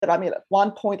I mean, at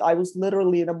one point, I was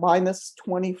literally in a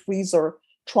 -20 freezer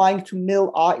trying to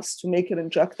mill ice to make it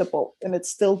injectable, and it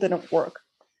still didn't work.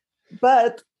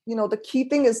 But, the key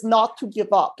thing is not to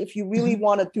give up. If you really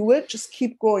want to do it, just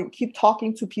keep going, keep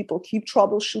talking to people, keep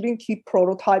troubleshooting, keep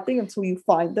prototyping until you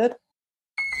find it.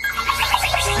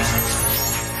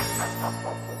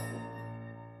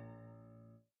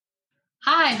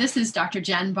 Hi, this is Dr.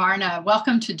 Jen Barna.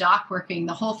 Welcome to DocWorking,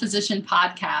 the Whole Physician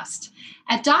Podcast.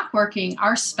 At DocWorking,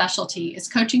 our specialty is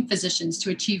coaching physicians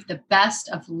to achieve the best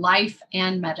of life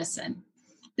and medicine.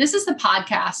 This is the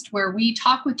podcast where we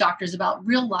talk with doctors about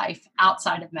real life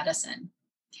outside of medicine.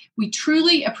 We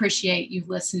truly appreciate you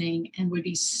listening and would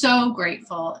be so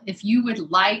grateful if you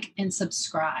would like and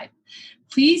subscribe.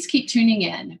 Please keep tuning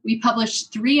in. We publish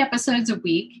 3 episodes a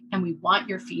week, and we want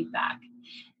your feedback.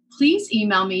 Please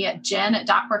email me at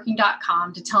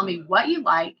jen@docworking.com to tell me what you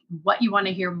like and what you want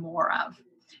to hear more of.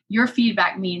 Your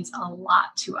feedback means a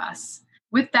lot to us.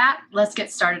 With that, let's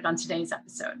get started on today's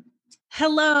episode.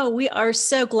 Hello, we are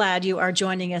so glad you are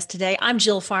joining us today. I'm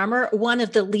Jill Farmer, one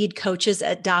of the lead coaches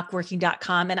at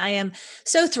docworking.com, and I am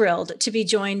so thrilled to be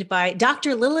joined by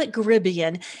Dr. Lilit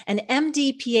Gharibian, an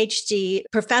MD, PhD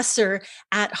professor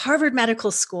at Harvard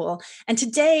Medical School. And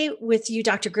today with you,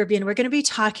 Dr. Gharibian, we're going to be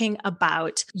talking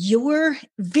about your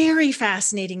very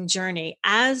fascinating journey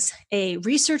as a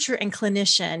researcher and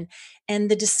clinician and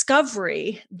the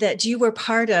discovery that you were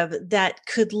part of that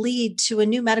could lead to a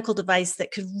new medical device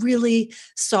that could really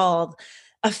solve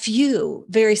a few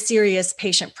very serious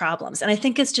patient problems. And I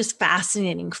think it's just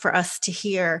fascinating for us to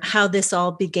hear how this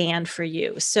all began for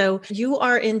you. So you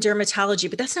are in dermatology,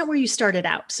 but that's not where you started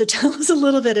out. So tell us a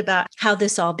little bit about how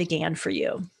this all began for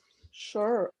you.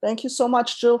 Sure. Thank you so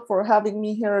much, Jill, for having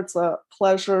me here. It's a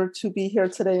pleasure to be here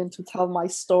today and to tell my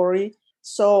story.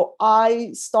 So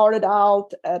I started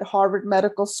out at Harvard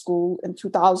Medical School in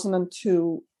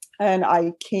 2002, and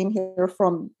I came here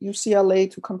from UCLA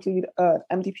to complete an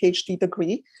MD PhD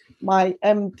degree. My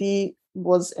MD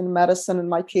was in medicine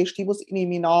and my PhD was in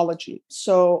immunology.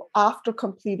 So after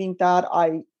completing that,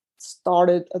 I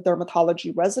started a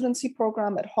dermatology residency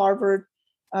program at Harvard.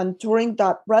 And during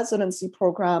that residency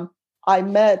program, I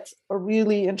met a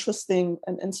really interesting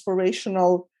and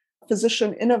inspirational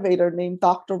physician innovator named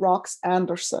Dr. Rox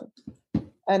Anderson.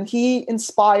 And he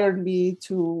inspired me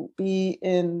to be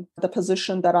in the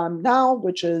position that I'm now,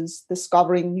 which is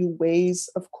discovering new ways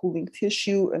of cooling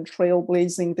tissue and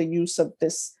trailblazing the use of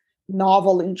this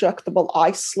novel injectable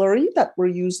eye slurry that we're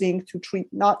using to treat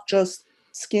not just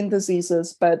skin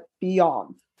diseases, but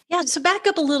beyond. Yeah. So back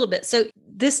up a little bit. So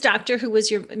this doctor, who was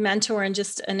your mentor and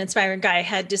just an inspiring guy,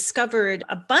 had discovered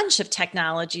a bunch of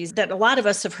technologies that a lot of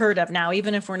us have heard of now,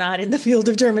 even if we're not in the field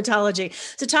of dermatology.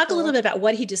 So talk a little bit about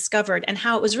what he discovered and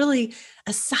how it was really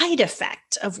a side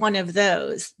effect of one of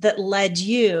those that led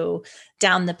you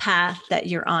down the path that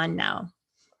you're on now.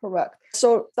 Correct.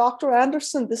 So Dr.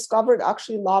 Anderson discovered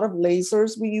actually a lot of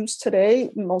lasers we use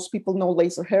today. Most people know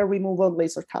laser hair removal,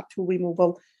 laser tattoo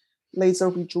removal, laser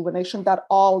rejuvenation, that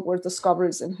all were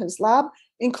discoveries in his lab,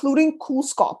 including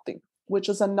CoolSculpting, which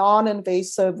is a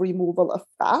non-invasive removal of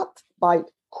fat by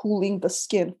cooling the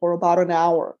skin for about an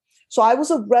hour. So I was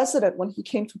a resident when he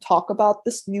came to talk about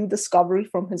this new discovery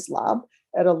from his lab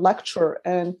at a lecture,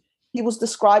 and he was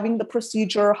describing the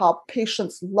procedure, how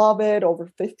patients love it. Over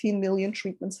 15 million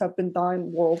treatments have been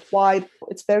done worldwide.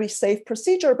 It's a very safe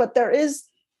procedure, but there is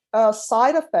a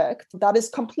side effect that is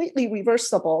completely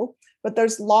reversible, but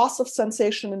there's loss of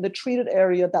sensation in the treated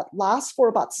area that lasts for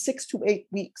about 6 to 8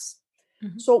 weeks.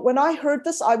 Mm-hmm. So when I heard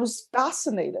this, I was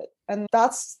fascinated. And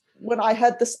that's when I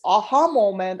had this aha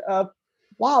moment of,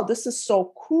 wow, this is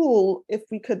so cool. If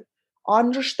we could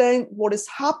understand what is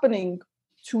happening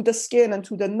to the skin and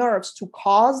to the nerves to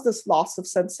cause this loss of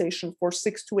sensation for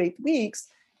 6 to 8 weeks,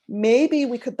 maybe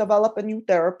we could develop a new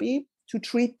therapy to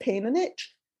treat pain and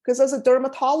itch. Because as a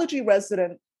dermatology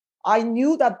resident, I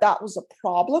knew that that was a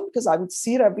problem because I would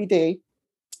see it every day.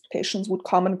 Patients would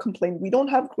come and complain, we don't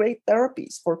have great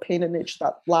therapies for pain and itch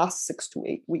that last 6 to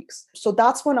 8 weeks. So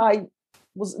that's when I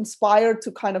was inspired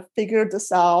to kind of figure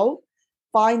this out,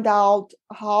 find out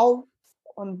how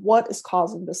and what is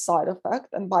causing this side effect.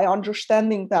 And by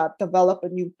understanding that, develop a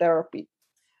new therapy.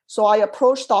 So I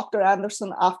approached Dr.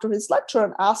 Anderson after his lecture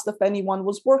and asked if anyone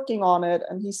was working on it.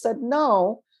 And he said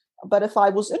no, but if I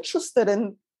was interested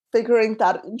in figuring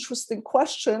that interesting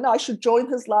question, I should join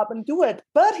his lab and do it.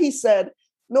 But he said,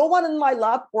 no one in my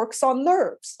lab works on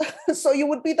nerves. So you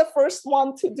would be the first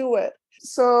one to do it.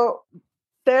 So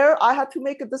there I had to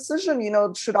make a decision,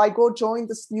 should I go join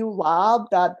this new lab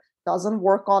that doesn't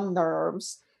work on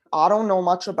nerves? I don't know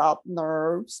much about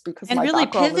nerves because and my really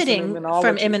background is in pivoting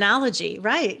from immunology. immunology,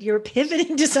 right? You're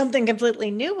pivoting to something completely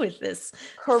new with this,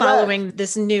 Correct. following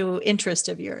this new interest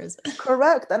of yours.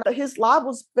 Correct. And his lab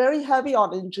was very heavy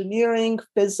on engineering,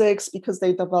 physics, because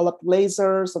they developed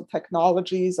lasers and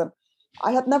technologies. And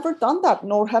I had never done that,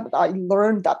 nor have I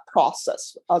learned that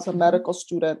process as a medical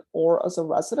student or as a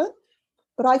resident.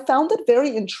 But I found it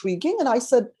very intriguing. And I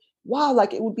said, wow,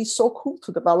 like it would be so cool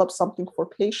to develop something for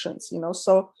patients,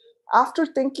 So after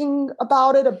thinking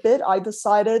about it a bit, I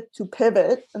decided to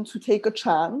pivot and to take a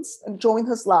chance and join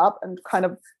his lab and kind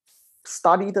of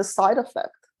study the side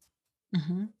effect.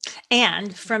 Mm-hmm.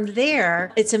 And from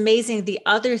there, it's amazing the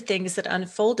other things that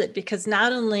unfolded, because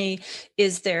not only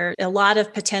is there a lot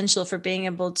of potential for being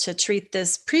able to treat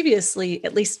this previously,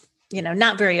 at least,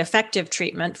 not very effective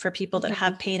treatment for people that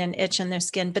have pain and itch in their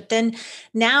skin, but then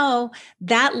now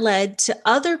that led to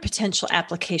other potential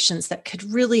applications that could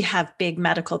really have big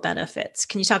medical benefits.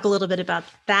 Can you talk a little bit about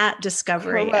that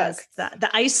discovery? Correct. As the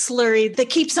ice slurry that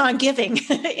keeps on giving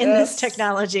in this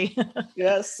technology?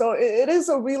 Yes, so it is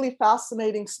a really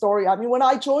fascinating story. I mean, when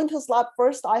I joined his lab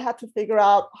first, I had to figure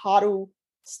out how to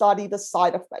study the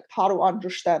side effect, how to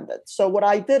understand it. So what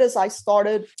I did is I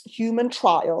started human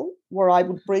trial where I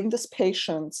would bring these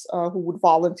patients who would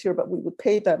volunteer, but we would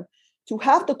pay them to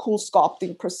have the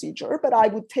CoolSculpting procedure. But I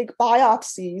would take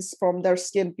biopsies from their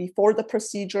skin before the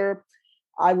procedure.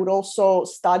 I would also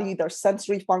study their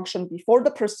sensory function before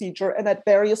the procedure and at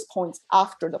various points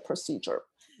after the procedure.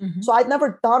 Mm-hmm. So I'd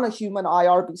never done a human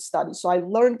IRB study. So I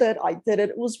learned it, I did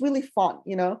it. It was really fun,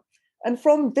 And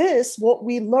from this, what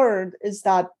we learned is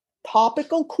that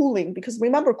topical cooling, because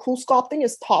remember, CoolSculpting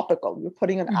is topical. You're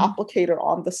putting an applicator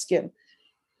on the skin,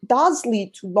 does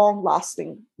lead to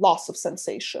long-lasting loss of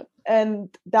sensation,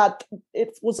 and that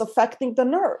it was affecting the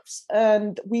nerves.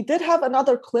 And we did have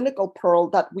another clinical pearl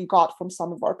that we got from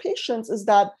some of our patients, is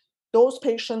that those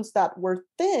patients that were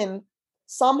thin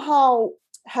somehow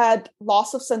had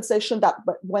loss of sensation that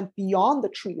went beyond the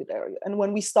treated area. And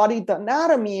when we studied the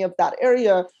anatomy of that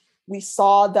area, we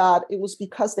saw that it was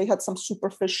because they had some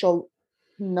superficial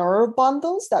nerve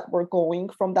bundles that were going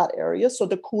from that area. So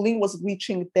the cooling was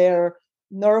reaching their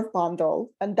nerve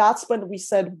bundle. And that's when we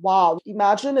said, wow,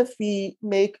 imagine if we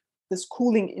make this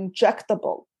cooling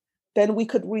injectable, then we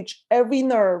could reach every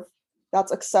nerve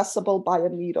that's accessible by a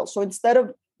needle. So instead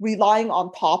of relying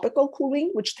on topical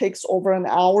cooling, which takes over an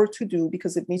hour to do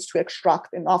because it needs to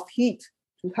extract enough heat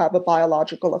to have a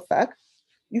biological effect,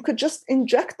 you could just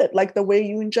inject it like the way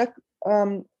you inject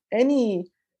any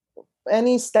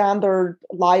standard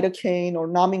lidocaine or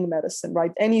numbing medicine,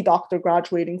 right? Any doctor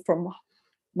graduating from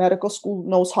medical school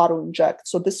knows how to inject.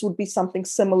 So this would be something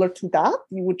similar to that.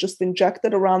 You would just inject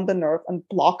it around the nerve and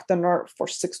block the nerve for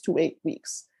 6 to 8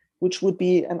 weeks, which would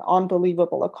be an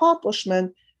unbelievable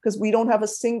accomplishment because we don't have a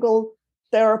single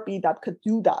therapy that could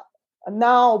do that. And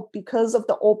now, because of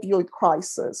the opioid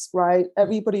crisis, right,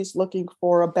 everybody's looking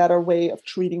for a better way of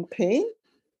treating pain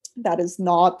that is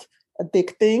not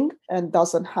addicting and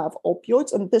doesn't have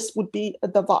opioids. And this would be a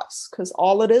device because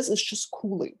all it is just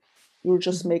cooling. You're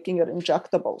just making it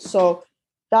injectable. So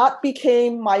that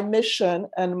became my mission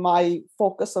and my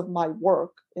focus of my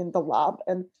work in the lab.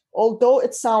 And although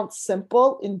it sounds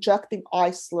simple, injecting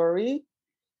ice slurry,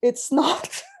 it's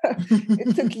not.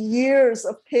 It took years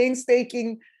of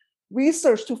painstaking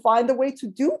research to find a way to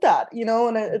do that,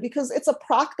 and because it's a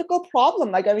practical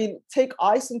problem. Like, I mean, take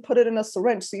ice and put it in a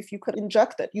syringe, see if you could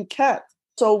inject it. You can't.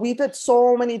 So we did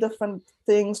so many different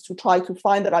things to try to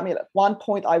find it. I mean, at one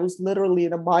point, I was literally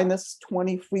in a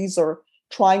 -20 freezer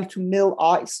trying to mill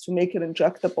ice to make it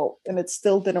injectable, and it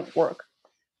still didn't work.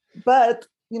 But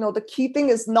the key thing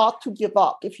is not to give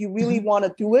up. If you really want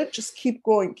to do it, just keep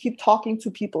going, keep talking to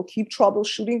people, keep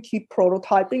troubleshooting, keep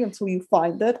prototyping until you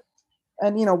find it.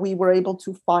 And, we were able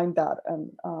to find that.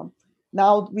 And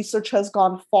now research has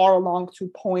gone far along to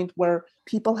a point where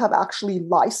people have actually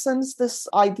licensed this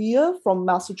idea from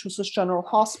Massachusetts General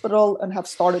Hospital and have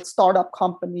started startup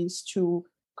companies to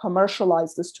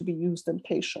commercialize this to be used in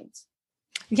patients.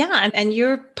 Yeah. And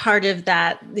you're part of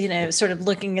that, sort of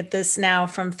looking at this now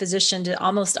from physician to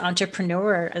almost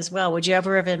entrepreneur as well. Would you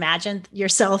ever have imagined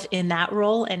yourself in that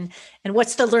role? And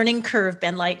what's the learning curve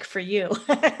been like for you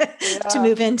to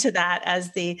move into that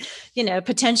as the,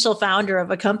 potential founder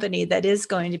of a company that is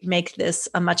going to make this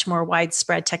a much more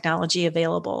widespread technology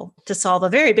available to solve a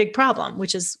very big problem,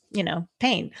 which is,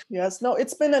 pain? Yes, no,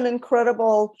 it's been an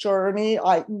incredible journey.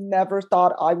 I never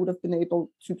thought I would have been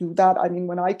able to do that. I mean,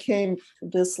 when I came to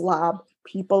this lab,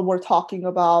 people were talking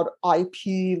about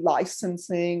IP,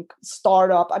 licensing,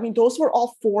 startup. I mean, those were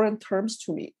all foreign terms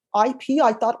to me. IP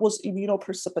I thought was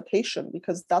immunoprecipitation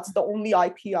because that's the only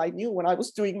IP I knew when I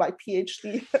was doing my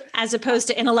PhD. As opposed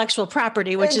to intellectual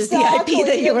property, which is the IP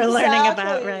that you were learning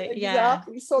about, right?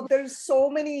 Exactly. So there's so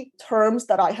many terms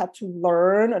that I had to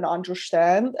learn and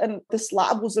understand. And this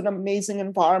lab was an amazing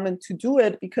environment to do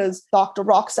it because Dr.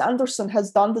 Rox Anderson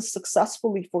has done this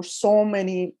successfully for so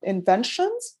many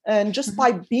inventions. And just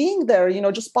by being there,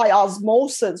 just by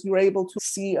osmosis, you're able to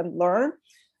see and learn.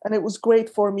 And it was great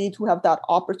for me to have that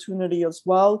opportunity as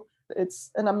well. It's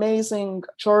an amazing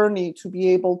journey to be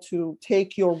able to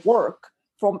take your work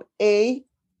from A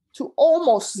to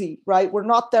almost Z, right? We're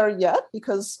not there yet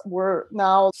because we're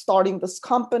now starting this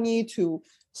company to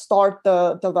start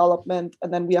the development,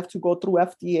 and then we have to go through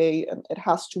FDA and it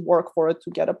has to work for it to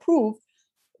get approved.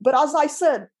 But as I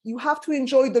said, you have to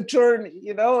enjoy the journey,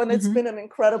 and it's been an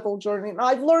incredible journey. And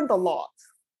I've learned a lot.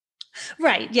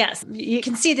 Right. Yes. You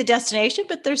can see the destination,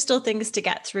 but there's still things to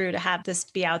get through to have this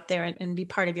be out there and be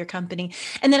part of your company.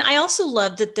 And then I also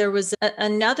love that there was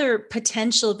another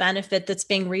potential benefit that's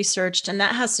being researched, and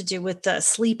that has to do with the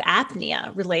sleep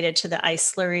apnea related to the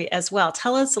ice slurry as well.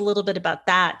 Tell us a little bit about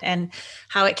that and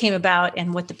how it came about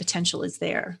and what the potential is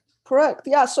there. Correct.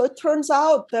 Yeah. So it turns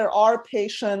out there are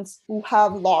patients who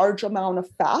have large amount of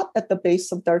fat at the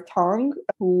base of their tongue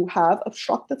who have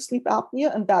obstructive sleep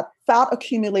apnea, and that fat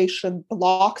accumulation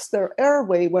blocks their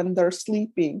airway when they're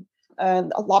sleeping.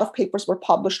 And a lot of papers were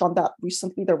published on that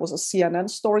recently. There was a CNN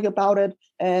story about it.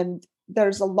 And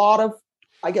there's a lot of,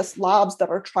 labs that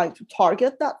are trying to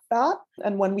target that fat.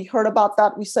 And when we heard about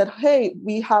that, we said, hey,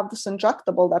 we have this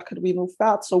injectable that could remove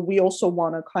fat. So we also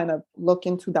want to kind of look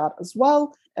into that as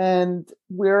well. And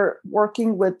we're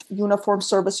working with Uniform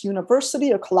Service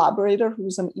University, a collaborator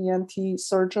who's an ENT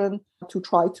surgeon, to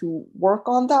try to work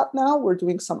on that now. We're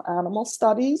doing some animal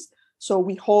studies. So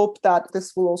we hope that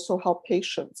this will also help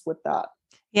patients with that.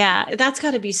 Yeah, that's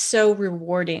got to be so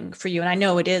rewarding for you. And I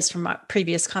know it is from our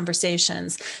previous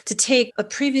conversations to take a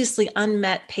previously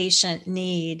unmet patient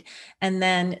need and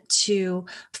then to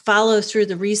follow through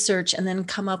the research and then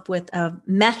come up with a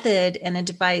method and a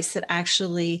device that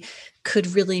actually could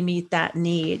really meet that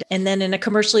need. And then in a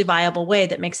commercially viable way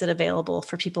that makes it available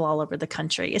for people all over the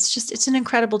country. It's an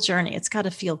incredible journey. It's got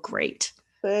to feel great.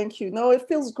 Thank you. No, it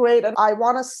feels great. And I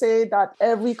want to say that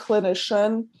every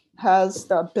clinician has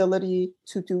the ability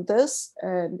to do this.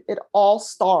 And it all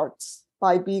starts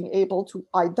by being able to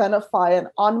identify an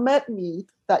unmet need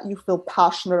that you feel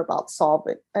passionate about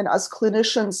solving. And as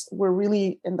clinicians, we're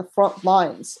really in the front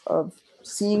lines of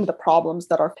seeing the problems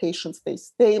that our patients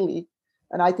face daily.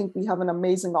 And I think we have an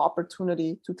amazing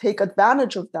opportunity to take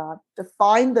advantage of that,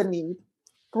 define the need,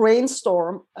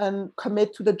 brainstorm, and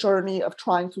commit to the journey of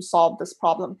trying to solve this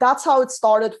problem. That's how it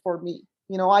started for me.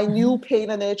 I knew pain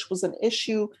and itch was an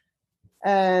issue.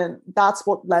 And that's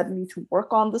what led me to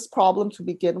work on this problem to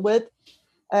begin with.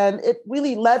 And it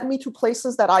really led me to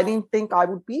places that I didn't think I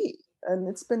would be. And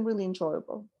it's been really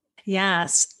enjoyable.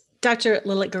 Yes. Dr.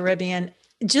 Lilit Gharibian,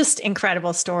 just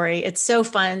incredible story. It's so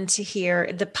fun to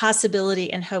hear the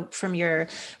possibility and hope from your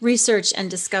research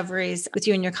and discoveries with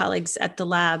you and your colleagues at the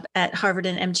lab at Harvard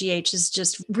and MGH is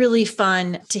just really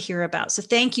fun to hear about. So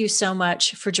thank you so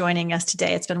much for joining us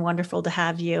today. It's been wonderful to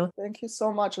have you. Thank you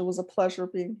so much. It was a pleasure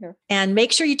being here. And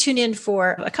make sure you tune in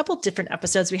for a couple of different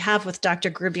episodes we have with Dr.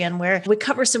 Gharibian where we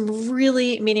cover some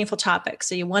really meaningful topics.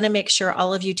 So you want to make sure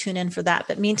all of you tune in for that.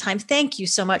 But meantime, thank you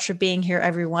so much for being here,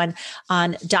 everyone,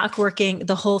 on Doc Working,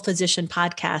 the Whole Physician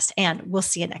Podcast, and we'll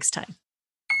see you next time.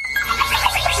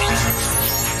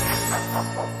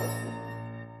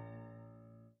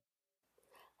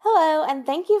 Hello, and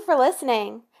thank you for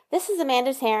listening. This is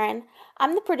Amanda Taryn.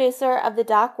 I'm the producer of the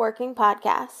Doc Working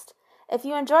Podcast. If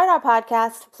you enjoyed our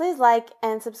podcast, please like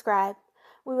and subscribe.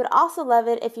 We would also love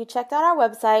it if you checked out our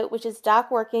website, which is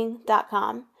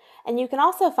docworking.com. And you can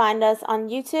also find us on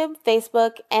YouTube,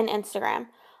 Facebook, and Instagram.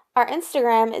 Our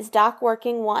Instagram is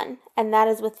DocWorking1, and that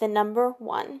is with the number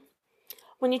 1.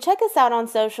 When you check us out on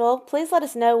social, please let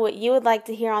us know what you would like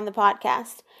to hear on the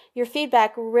podcast. Your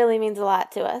feedback really means a lot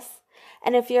to us.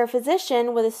 And if you're a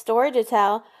physician with a story to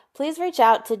tell, please reach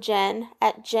out to Jen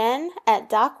at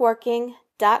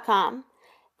docworking.com.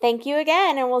 Thank you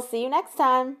again, and we'll see you next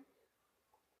time.